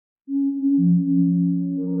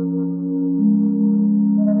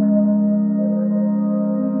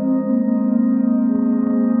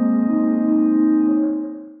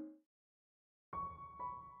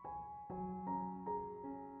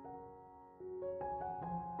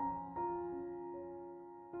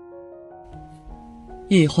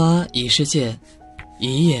一花一世界，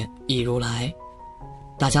一叶一如来。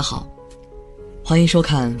大家好，欢迎收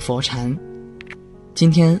看佛禅。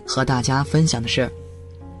今天和大家分享的是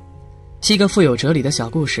7个富有哲理的小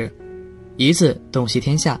故事，一字洞悉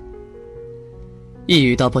天下。一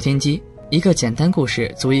语道破天机，一个简单故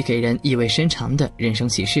事足以给人意味深长的人生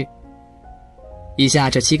启示。以下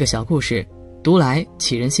这7个小故事，读来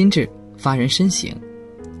启人心智，发人深省，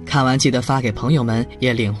看完记得发给朋友们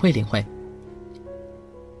也领会领会。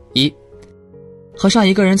1. 和尚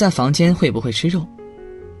一个人在房间会不会吃肉？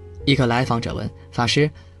一个来访者问法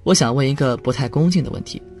师，我想问一个不太恭敬的问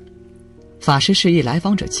题。法师示意来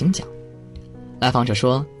访者请讲。来访者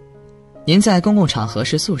说，您在公共场合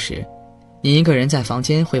是素食，您一个人在房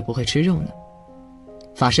间会不会吃肉呢？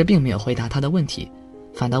法师并没有回答他的问题，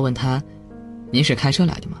反倒问他，您是开车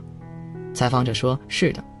来的吗？采访者说，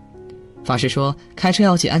是的。法师说，开车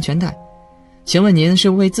要系安全带，请问您是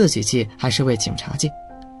为自己系还是为警察系？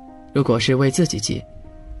如果是为自己系，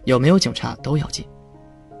有没有警察都要系。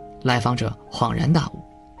来访者恍然大悟，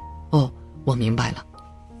哦，我明白了。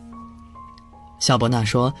肖伯纳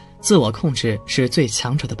说，自我控制是最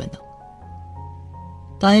强者的本能。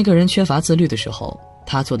当一个人缺乏自律的时候，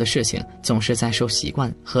他做的事情总是在受习惯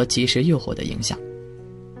和及时诱惑的影响，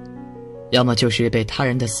要么就是被他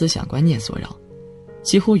人的思想观念所扰，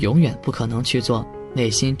几乎永远不可能去做内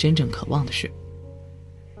心真正渴望的事。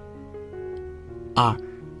2.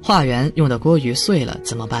 化缘用的锅鱼碎了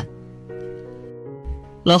怎么办？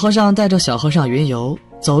老和尚带着小和尚云游，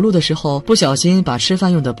走路的时候不小心把吃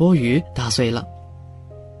饭用的钵盂打碎了。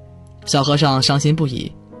小和尚伤心不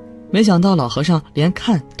已，没想到老和尚连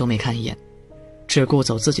看都没看一眼，只顾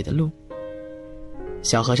走自己的路。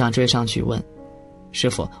小和尚追上去问，师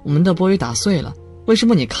父，我们的钵盂打碎了，为什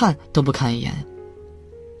么你看都不看一眼？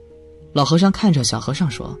老和尚看着小和尚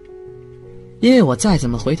说，因为我再怎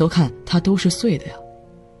么回头看它都是碎的呀。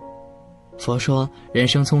佛说，人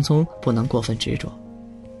生匆匆，不能过分执着。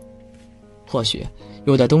或许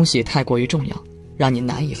有的东西太过于重要，让你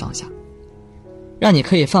难以放下，让你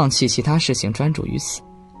可以放弃其他事情，专注于此。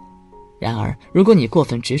然而如果你过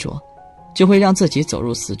分执着，就会让自己走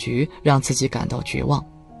入死局，让自己感到绝望。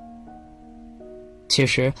其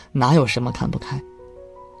实哪有什么看不开，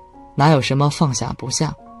哪有什么放下不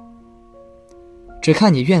下，只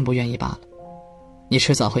看你愿不愿意罢了。你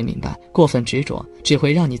迟早会明白，过分执着只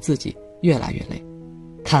会让你自己越来越累，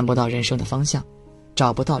看不到人生的方向，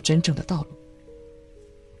找不到真正的道路。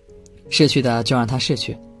逝去的就让它逝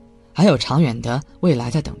去，还有长远的未来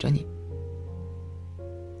在等着你。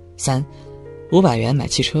3. 500元买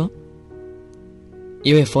汽车。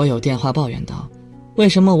一位佛友电话抱怨道，为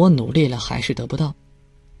什么我努力了还是得不到？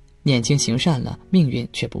念经行善了，命运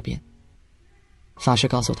却不变。法师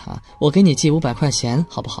告诉他，我给你寄500块钱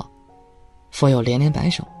好不好？佛友连连摆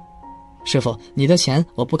手，师父，你的钱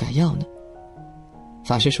我不敢要呢。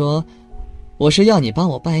法师说，我是要你帮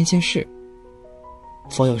我办一件事。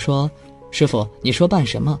佛友说，师父，你说办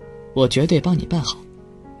什么，我绝对帮你办好。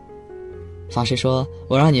法师说，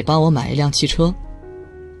我让你帮我买一辆汽车。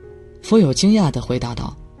佛友惊讶地回答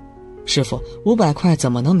道，师父，500块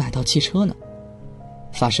怎么能买到汽车呢？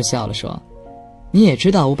法师笑了说，你也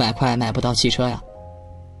知道500块买不到汽车呀。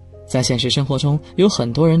在现实生活中，有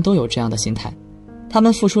很多人都有这样的心态，他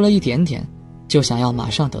们付出了一点点，就想要马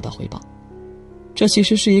上得到回报，这其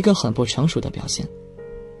实是一个很不成熟的表现。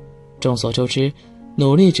众所周知，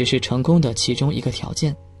努力只是成功的其中一个条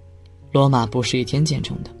件，罗马不是一天建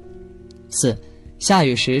成的。4. 下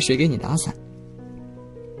雨时谁给你打伞？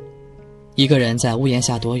一个人在屋檐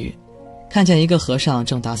下躲雨，看见一个和尚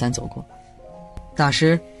正打伞走过。大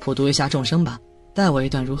师，普度一下众生吧，带我一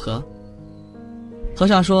段如何？和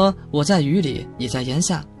尚说，我在雨里，你在檐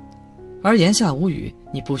下，而檐下无雨，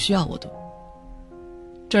你不需要我渡。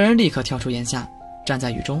这人立刻跳出檐下，站在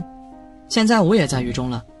雨中。现在我也在雨中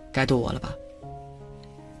了，该渡我了吧？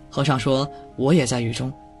和尚说，我也在雨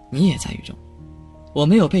中，你也在雨中，我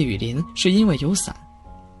没有被雨淋是因为有伞，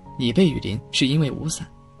你被雨淋是因为无伞，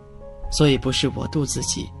所以不是我渡自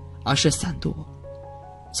己，而是伞渡我，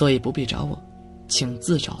所以不必找我，请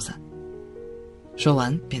自找伞。说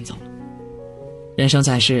完便走了。人生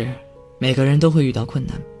在世，每个人都会遇到困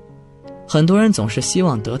难，很多人总是希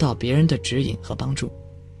望得到别人的指引和帮助。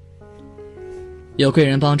有贵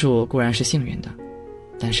人帮助固然是幸运的，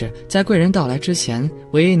但是在贵人到来之前，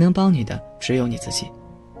唯一能帮你的只有你自己。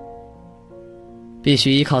必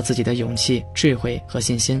须依靠自己的勇气、智慧和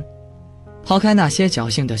信心，抛开那些侥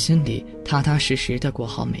幸的心理，踏踏实实地过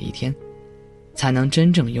好每一天，才能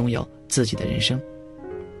真正拥有自己的人生，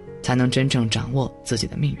才能真正掌握自己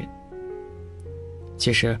的命运。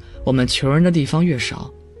其实我们求人的地方越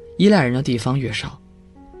少，依赖人的地方越少，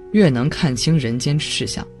越能看清人间事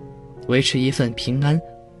相，维持一份平安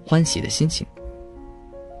欢喜的心情。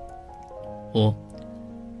5.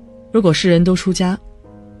 如果世人都出家。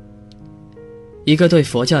一个对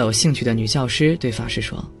佛教有兴趣的女教师对法师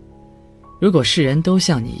说，如果世人都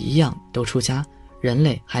像你一样都出家，人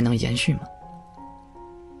类还能延续吗？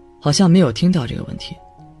好像没有听到这个问题。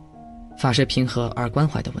法师平和而关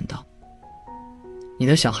怀地问道，你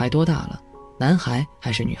的小孩多大了？男孩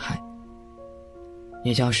还是女孩？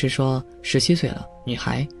女教师说17岁了，女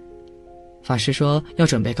孩。法师说要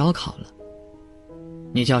准备高考了。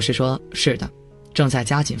女教师说是的，正在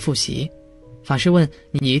加紧复习。法师问，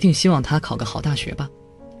你一定希望他考个好大学吧？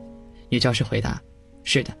女教师回答，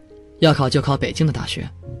是的，要考就考北京的大学，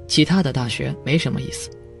其他的大学没什么意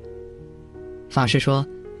思。法师说，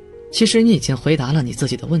其实你已经回答了你自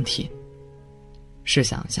己的问题。试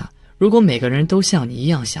想一下，如果每个人都像你一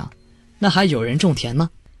样想，那还有人种田吗？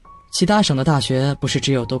其他省的大学不是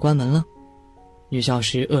只有都关门了？女教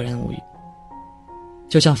师愕然无语。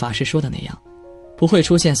就像法师说的那样，不会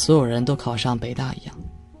出现所有人都考上北大一样，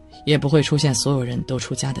也不会出现所有人都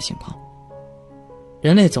出家的情况。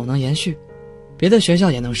人类总能延续，别的学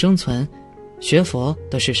校也能生存，学佛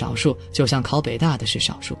的是少数，就像考北大的是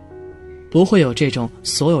少数，不会有这种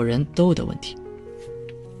所有人都的问题。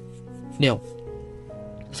6.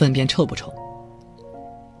 粪便臭不臭？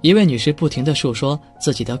一位女士不停地述说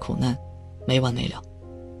自己的苦难，没完没了。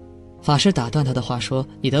法师打断她的话说，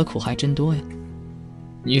你的苦还真多呀。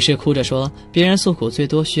女士哭着说，别人诉苦最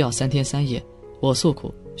多需要3天3夜，我诉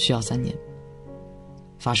苦需要3年。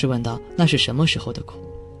法师问道，那是什么时候的苦？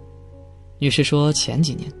女士说，前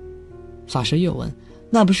几年。法师又问，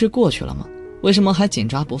那不是过去了吗？为什么还紧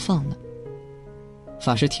抓不放呢？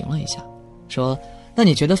法师停了一下，说，那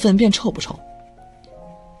你觉得粪便臭不臭？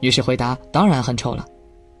女士回答，当然很臭了。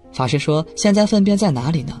法师说，现在粪便在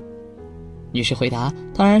哪里呢？女士回答，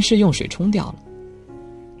当然是用水冲掉了。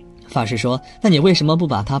法师说，那你为什么不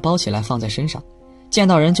把它包起来放在身上，见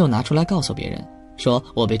到人就拿出来告诉别人，说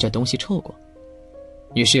我被这东西臭过？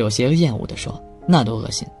女士有些厌恶地说，那多恶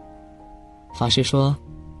心。法师说，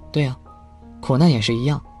对啊，苦难也是一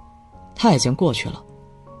样，它已经过去了。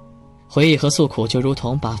回忆和诉苦就如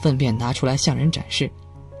同把粪便拿出来向人展示，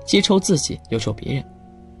既臭自己又臭别人，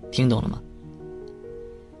听懂了吗？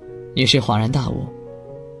女士恍然大悟。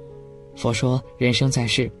佛说，人生在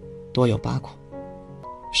世多有8苦，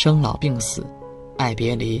生老病死，爱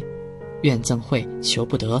别离，怨憎会，求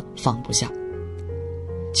不得，放不下。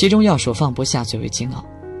其中要数放不下最为煎熬。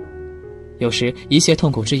有时一切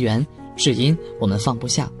痛苦之源，是因我们放不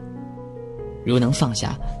下。如能放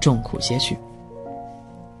下，众苦皆去。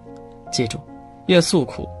记住，越诉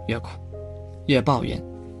苦越苦，越抱怨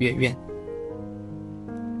越怨。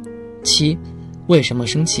7. 为什么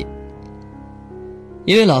生气？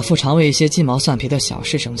一位老妇常为一些鸡毛蒜皮的小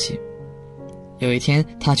事生气。有一天，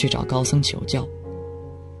他去找高僧求教。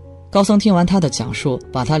高僧听完他的讲述，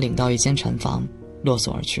把他领到一间禅房，落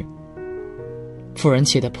座而去。妇人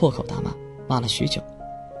气得破口大骂，骂了许久，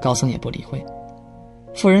高僧也不理会。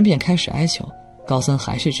妇人便开始哀求，高僧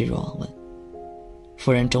还是置若罔闻。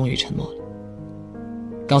妇人终于沉默了。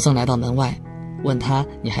高僧来到门外，问他，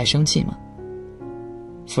你还生气吗？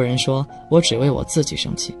妇人说，我只为我自己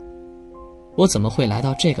生气，我怎么会来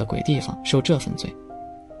到这个鬼地方受这份罪？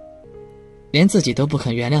连自己都不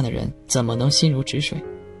肯原谅的人，怎么能心如止水？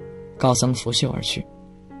高僧拂袖而去。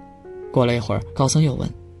过了一会儿，高僧又问，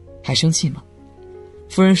还生气吗？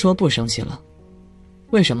夫人说，不生气了。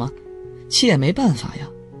为什么？气也没办法呀。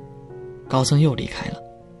高僧又离开了。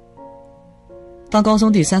当高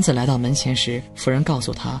僧第3次来到门前时，夫人告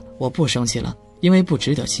诉他，我不生气了，因为不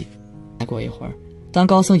值得气。再过一会儿，当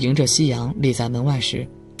高僧迎着夕阳立在门外时，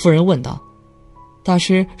夫人问道，大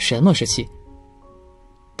师，什么是气？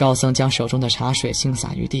高僧将手中的茶水倾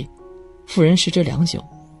洒于地，妇人时之良久，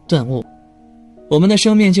顿悟，我们的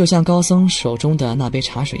生命就像高僧手中的那杯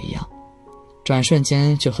茶水一样，转瞬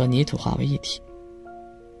间就和泥土化为一体。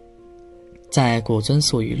在古尊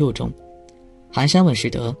宿语录中，寒山问拾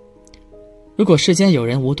得，如果世间有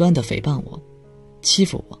人无端地诽谤我，欺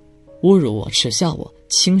负我，侮辱我，耻笑我，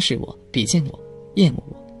轻视我，比肩我，厌恶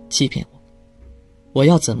我，欺骗我，我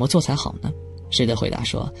要怎么做才好呢？拾得回答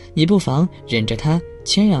说，你不妨忍着他，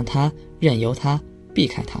谦让他，任由他，避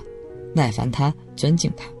开他，耐烦他，尊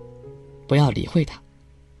敬他，不要理会他。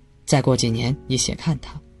再过几年，你且看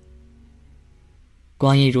他。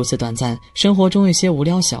光阴如此短暂，生活中一些无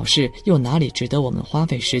聊小事，又哪里值得我们花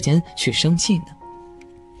费时间去生气呢？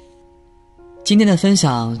今天的分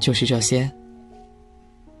享就是这些，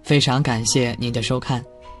非常感谢您的收看。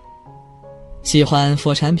喜欢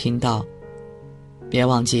佛禅频道，别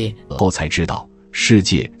忘记后才知道世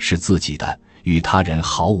界是自己的，与他人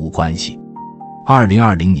毫无关系。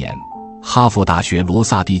2020年，哈佛大学罗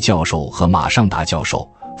萨蒂教授和马尚达教授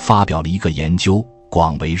发表了一个研究，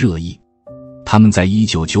广为热议。他们在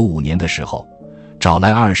1995年的时候，找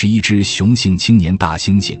来21只雄性青年大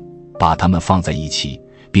猩猩，把它们放在一起，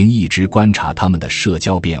并一直观察它们的社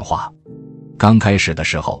交变化。刚开始的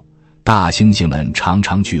时候，大猩猩们常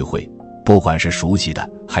常聚会，不管是熟悉的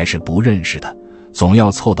还是不认识的，总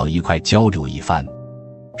要凑到一块交流一番。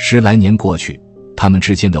10来年过去，他们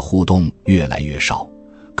之间的互动越来越少，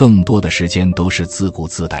更多的时间都是自顾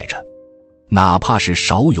自待着。哪怕是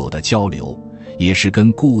少有的交流，也是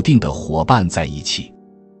跟固定的伙伴在一起。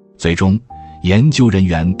最终，研究人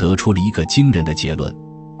员得出了一个惊人的结论：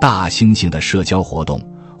大猩猩的社交活动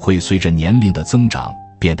会随着年龄的增长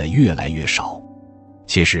变得越来越少。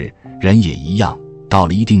其实人也一样，到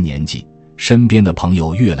了一定年纪，身边的朋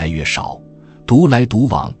友越来越少，独来独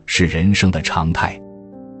往是人生的常态。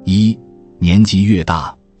年纪越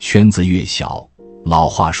大，圈子越小。老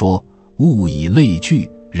话说，物以类聚，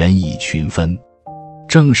人以群分。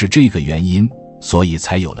正是这个原因，所以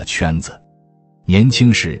才有了圈子。年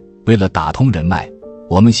轻时，为了打通人脉，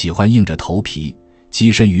我们喜欢硬着头皮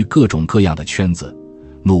跻身于各种各样的圈子，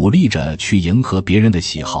努力着去迎合别人的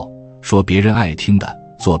喜好，说别人爱听的，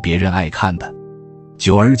做别人爱看的。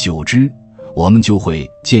久而久之，我们就会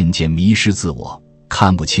渐渐迷失自我，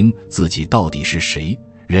看不清自己到底是谁，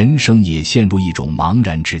人生也陷入一种茫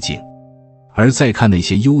然之境。而再看那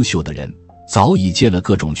些优秀的人，早已借了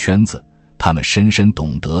各种圈子，他们深深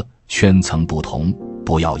懂得圈层不同，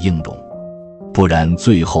不要硬融，不然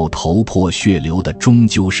最后头破血流的终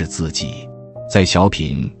究是自己。在小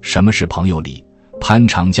品《什么是朋友》里，潘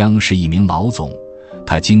长江是一名老总，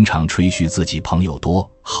他经常吹嘘自己朋友多，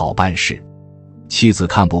好办事。妻子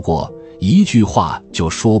看不过，一句话就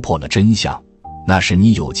说破了真相：那是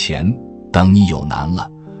你有钱，等你有难了，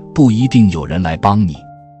不一定有人来帮你。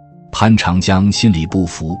潘长江心里不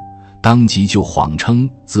服，当即就谎称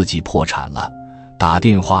自己破产了，打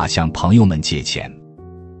电话向朋友们借钱。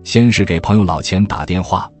先是给朋友老钱打电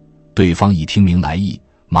话，对方一听明来意，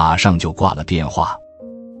马上就挂了电话。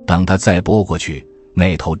等他再拨过去，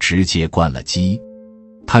那头直接关了机。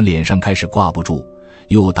他脸上开始挂不住，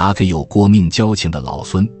又打给有过命交情的老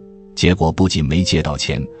孙，结果不仅没借到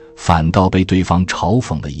钱，反倒被对方嘲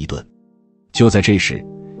讽了一顿。就在这时，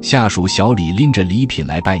下属小李拎着礼品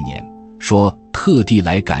来拜年，说特地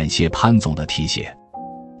来感谢潘总的提携。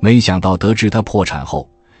没想到得知他破产后，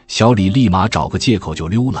小李立马找个借口就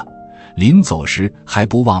溜了，临走时还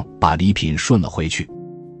不忘把礼品顺了回去。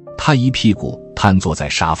他一屁股瘫坐在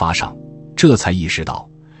沙发上，这才意识到，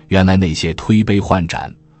原来那些推杯换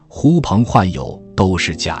盏、呼朋唤友都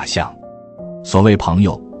是假象。所谓朋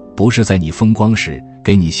友，不是在你风光时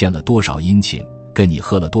给你献了多少殷勤，跟你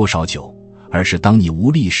喝了多少酒，而是当你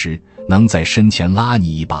无力时，能在身前拉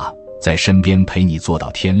你一把，在身边陪你坐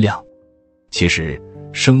到天亮。其实，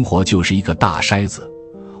生活就是一个大筛子，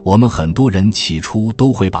我们很多人起初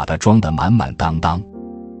都会把它装得满满当当，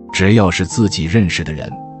只要是自己认识的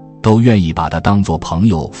人，都愿意把它当作朋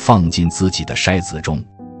友放进自己的筛子中。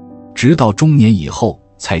直到中年以后，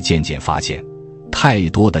才渐渐发现，太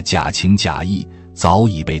多的假情假意早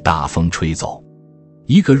已被大风吹走。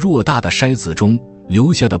一个偌大的筛子中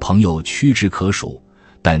留下的朋友屈指可数，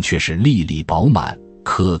但却是粒粒饱满，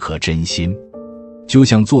颗颗真心。就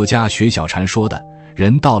像作家薛小禅说的，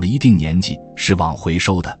人到了一定年纪是往回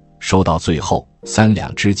收的，收到最后3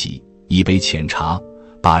两知己，一杯浅茶，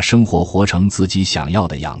把生活活成自己想要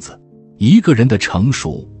的样子。一个人的成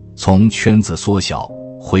熟，从圈子缩小，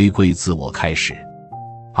回归自我开始。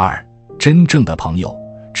真正的朋友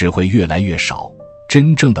只会越来越少，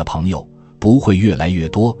真正的朋友不会越来越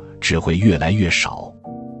多，只会越来越少。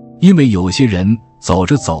因为有些人走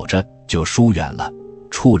着走着就疏远了，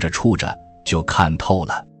处着处着就看透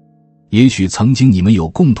了。也许曾经你们有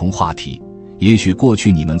共同话题，也许过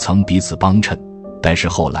去你们曾彼此帮衬，但是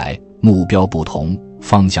后来目标不同，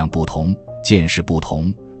方向不同，见识不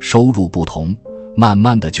同，收入不同，慢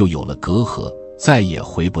慢的就有了隔阂，再也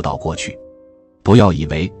回不到过去。不要以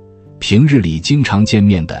为平日里经常见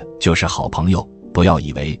面的就是好朋友，不要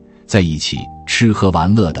以为在一起吃喝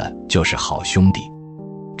玩乐的就是好兄弟。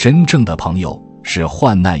真正的朋友是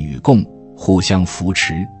患难与共，互相扶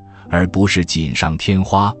持，而不是锦上添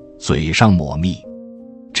花，嘴上抹蜜。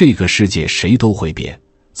这个世界谁都会变，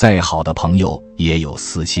再好的朋友也有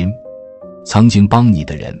私心。曾经帮你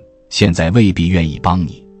的人，现在未必愿意帮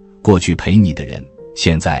你；过去陪你的人，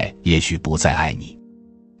现在也许不再爱你。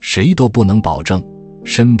谁都不能保证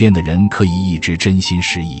身边的人可以一直真心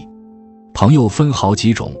实意。朋友分好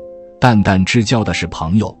几种，淡淡之交的是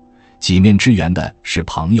朋友，几面之缘的是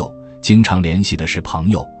朋友，经常联系的是朋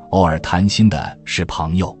友，偶尔谈心的是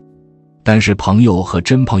朋友。但是朋友和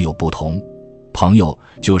真朋友不同，朋友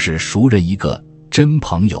就是熟人一个，真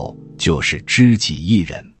朋友就是知己一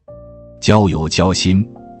人。交友交心，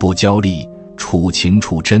不交利，处情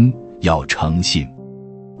处真，要诚信。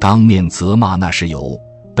当面责骂那是友，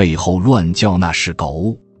背后乱叫那是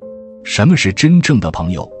狗。什么是真正的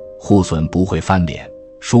朋友？互损不会翻脸，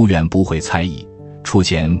疏远不会猜疑，出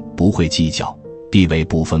钱不会计较，地位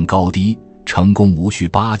不分高低，成功无需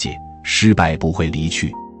巴结，失败不会离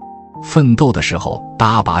去。奋斗的时候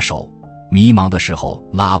搭把手，迷茫的时候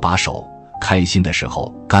拉把手，开心的时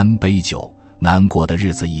候干杯酒，难过的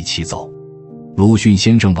日子一起走。鲁迅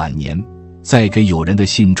先生晚年在给友人的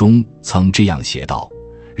信中曾这样写道：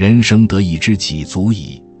人生得一知己足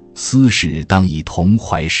矣，私事当以同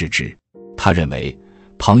怀视之。他认为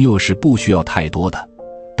朋友是不需要太多的，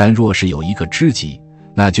但若是有一个知己，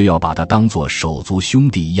那就要把他当作手足兄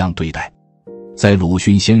弟一样对待。在鲁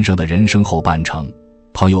迅先生的人生后半程，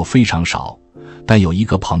朋友非常少，但有一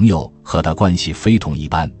个朋友和他关系非同一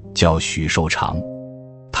般，叫许寿裳。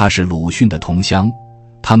他是鲁迅的同乡，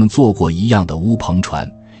他们坐过一样的乌篷船，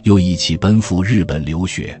又一起奔赴日本留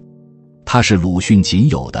学。他是鲁迅仅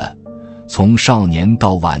有的从少年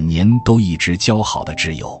到晚年都一直交好的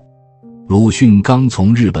挚友。鲁迅刚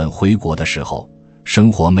从日本回国的时候，生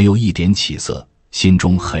活没有一点起色，心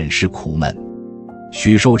中很是苦闷。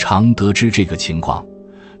许寿裳得知这个情况，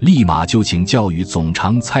立马就请教育总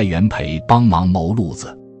长蔡元培帮忙谋路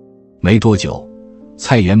子。没多久，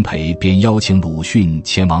蔡元培便邀请鲁迅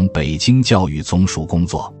前往北京教育总署工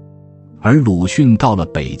作。而鲁迅到了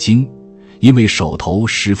北京，因为手头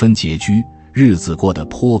十分拮据，日子过得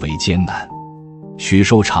颇为艰难。许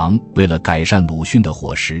寿裳为了改善鲁迅的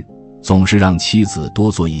伙食，总是让妻子多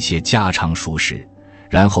做一些家常熟食，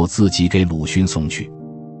然后自己给鲁迅送去。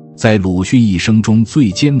在鲁迅一生中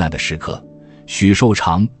最艰难的时刻，许寿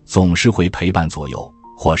裳总是会陪伴左右，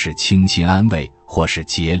或是倾心安慰，或是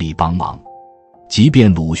竭力帮忙。即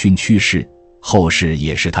便鲁迅去世，后事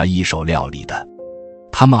也是他一手料理的。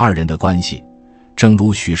他们二人的关系，正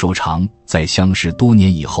如许寿裳在相识多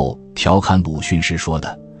年以后调侃鲁迅时说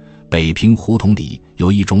的：北平胡同里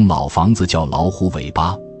有一种老房子叫老虎尾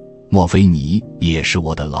巴，莫非你也是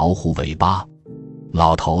我的老虎尾巴？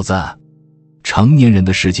老头子，成年人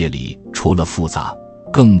的世界里，除了复杂，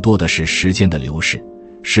更多的是时间的流逝。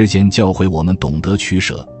时间教会我们懂得取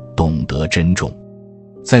舍，懂得珍重，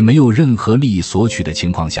在没有任何利益索取的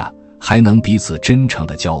情况下，还能彼此真诚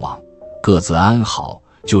的交往，各自安好，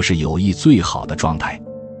就是友谊最好的状态。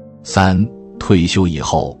3. 退休以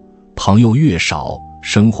后，朋友越少，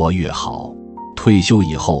生活越好。退休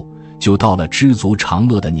以后，就到了知足常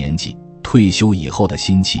乐的年纪。退休以后的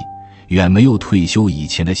心气，远没有退休以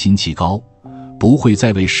前的心气高，不会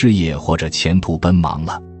再为事业或者前途奔忙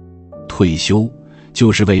了。退休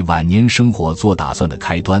就是为晚年生活做打算的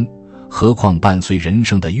开端，何况伴随人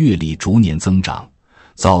生的阅历逐年增长，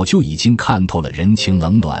早就已经看透了人情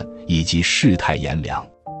冷暖以及世态炎凉，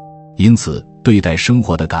因此对待生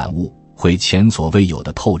活的感悟会前所未有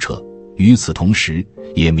的透彻。与此同时，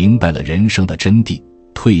也明白了人生的真谛。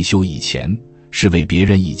退休以前是为别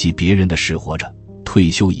人以及别人的事活着，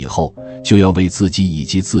退休以后就要为自己以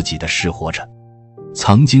及自己的事活着。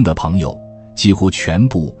曾经的朋友几乎全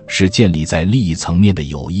部是建立在利益层面的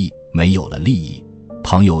友谊，没有了利益，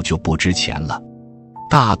朋友就不值钱了。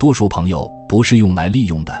大多数朋友不是用来利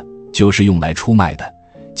用的，就是用来出卖的。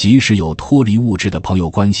即使有脱离物质的朋友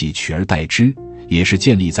关系取而代之，也是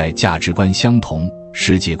建立在价值观相同、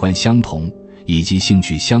世界观相同以及兴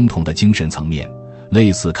趣相同的精神层面。类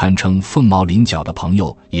似堪称凤毛麟角的朋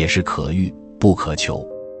友也是可遇不可求。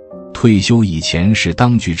退休以前是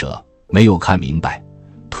当局者，没有看明白；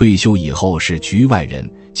退休以后是局外人，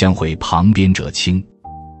将会旁边者清。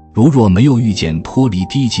如若没有遇见脱离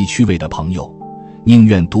低级趣味的朋友，宁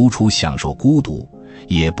愿独处享受孤独，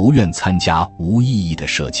也不愿参加无意义的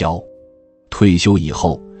社交。退休以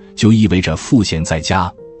后就意味着赋闲在家，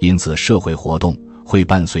因此社会活动会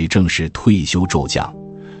伴随正式退休骤降，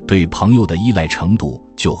对朋友的依赖程度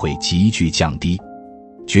就会急剧降低。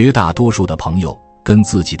绝大多数的朋友跟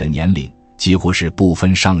自己的年龄几乎是不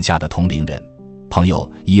分上下的同龄人，朋友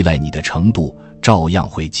依赖你的程度照样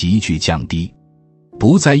会急剧降低，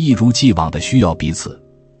不再一如既往的需要彼此，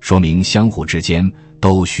说明相互之间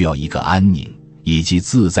都需要一个安宁以及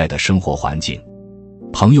自在的生活环境。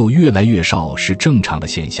朋友越来越少是正常的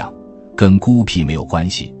现象，跟孤僻没有关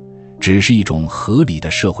系，只是一种合理的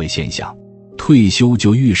社会现象。退休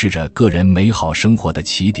就预示着个人美好生活的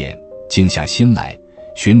起点，静下心来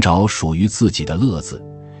寻找属于自己的乐子，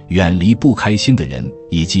远离不开心的人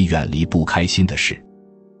以及远离不开心的事。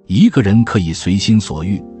一个人可以随心所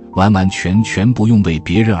欲，完完全全不用为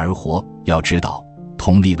别人而活。要知道，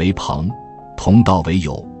同利为朋，同道为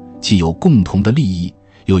友，既有共同的利益，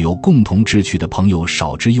又有共同志趣的朋友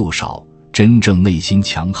少之又少。真正内心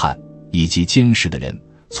强悍以及坚实的人，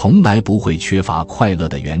从来不会缺乏快乐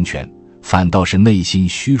的源泉，反倒是内心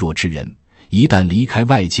虚弱之人，一旦离开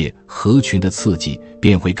外界合群的刺激，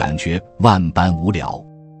便会感觉万般无聊。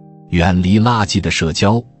远离垃圾的社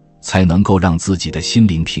交，才能够让自己的心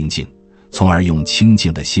灵平静，从而用清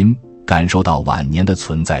静的心感受到晚年的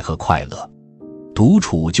存在和快乐。独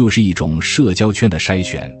处就是一种社交圈的筛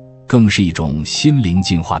选，更是一种心灵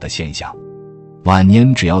进化的现象。晚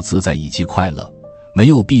年只要自在以及快乐，没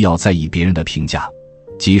有必要在意别人的评价，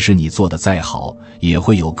即使你做得再好，也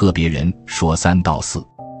会有个别人说三道四。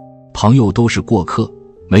朋友都是过客，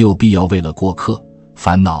没有必要为了过客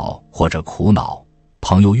烦恼或者苦恼。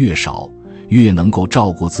朋友越少，越能够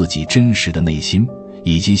照顾自己真实的内心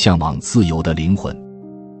以及向往自由的灵魂。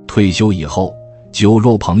退休以后，酒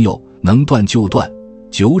肉朋友能断就断，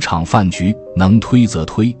酒场饭局能推则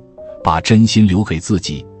推，把真心留给自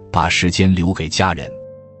己，把时间留给家人。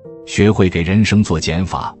学会给人生做减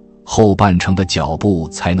法，后半程的脚步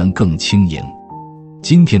才能更轻盈。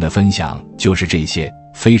今天的分享就是这些，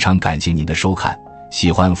非常感谢您的收看。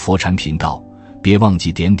喜欢佛禅频道，别忘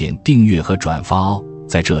记点点订阅和转发哦。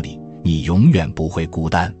在这里，你永远不会孤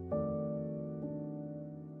单。